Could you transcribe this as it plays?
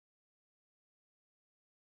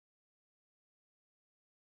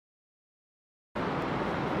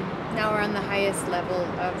on the highest level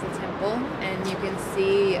of the temple, and you can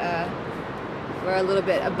see we're a little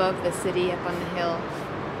bit above the city up on the hill.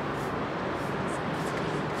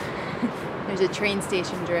 There's a train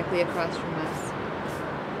station directly across from us.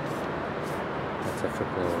 That's a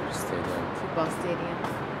football stadium. Football stadium.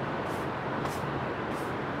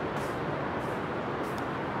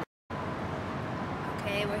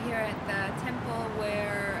 Okay, we're here at the temple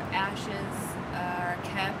where ashes are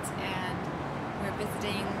kept, and we're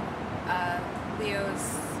visiting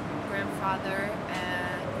Leo's grandfather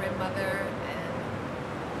and grandmother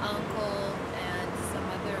and uncle and some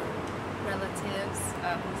other relatives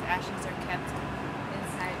whose ashes are kept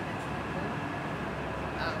inside the temple.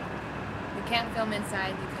 We can't film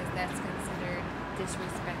inside because that's considered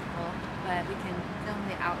disrespectful, but we can film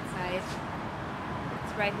the outside.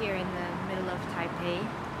 It's right here in the middle of Taipei.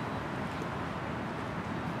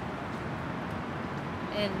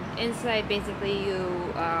 And inside, basically,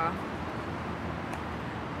 you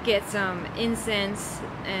get some incense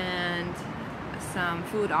and some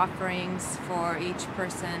food offerings for each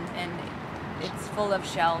person, and it's full of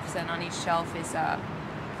shelves, and on each shelf is a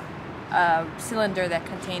cylinder that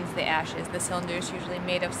contains the ashes. The cylinder is usually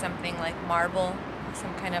made of something like marble,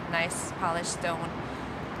 some kind of nice polished stone,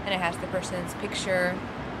 and it has the person's picture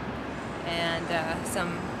and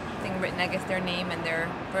something written, I guess their name and their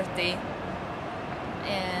birthday,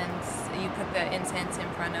 and you put the incense in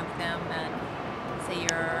front of them and say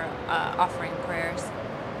your offering prayers.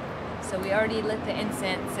 So we already lit the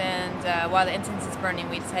incense, and while the incense is burning,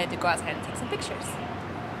 we decided to go outside and take some pictures.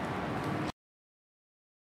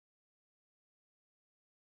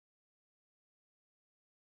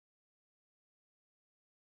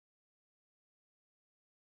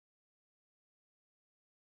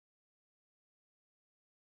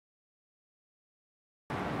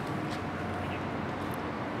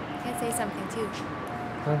 Can I say something too?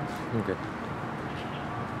 Oh, I'm good.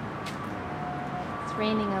 It's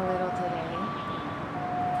raining a little today.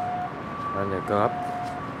 Want to go up?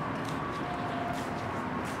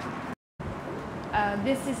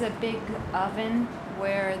 This is a big oven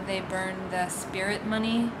where they burn the spirit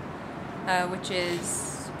money, which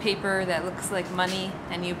is paper that looks like money,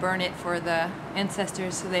 and you burn it for the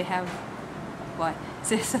ancestors so they have what?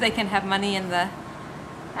 So they can have money in the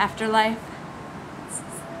afterlife. It's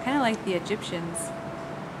kind of like the Egyptians.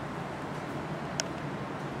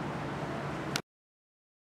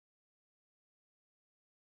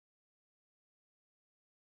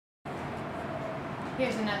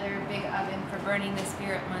 Here's another big oven for burning the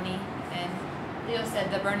spirit money, and Leo said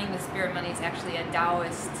the burning the spirit money is actually a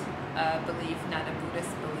Taoist belief, not a Buddhist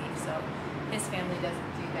belief, so his family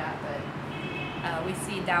doesn't do that, but we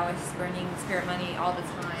see Taoists burning spirit money all the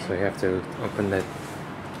time. So you have to open the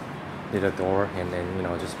little door and then, you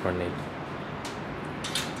know, just burn it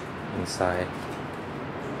inside.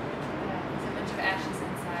 Yeah, there's a bunch of ashes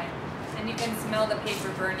inside, and you can smell the paper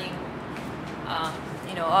burning,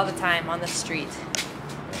 you know, all the time on the street.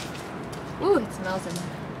 Ooh, it smells in there.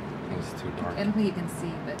 I think it's too dark. I don't think you can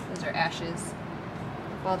see, but those are ashes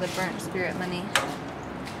of all the burnt spirit money.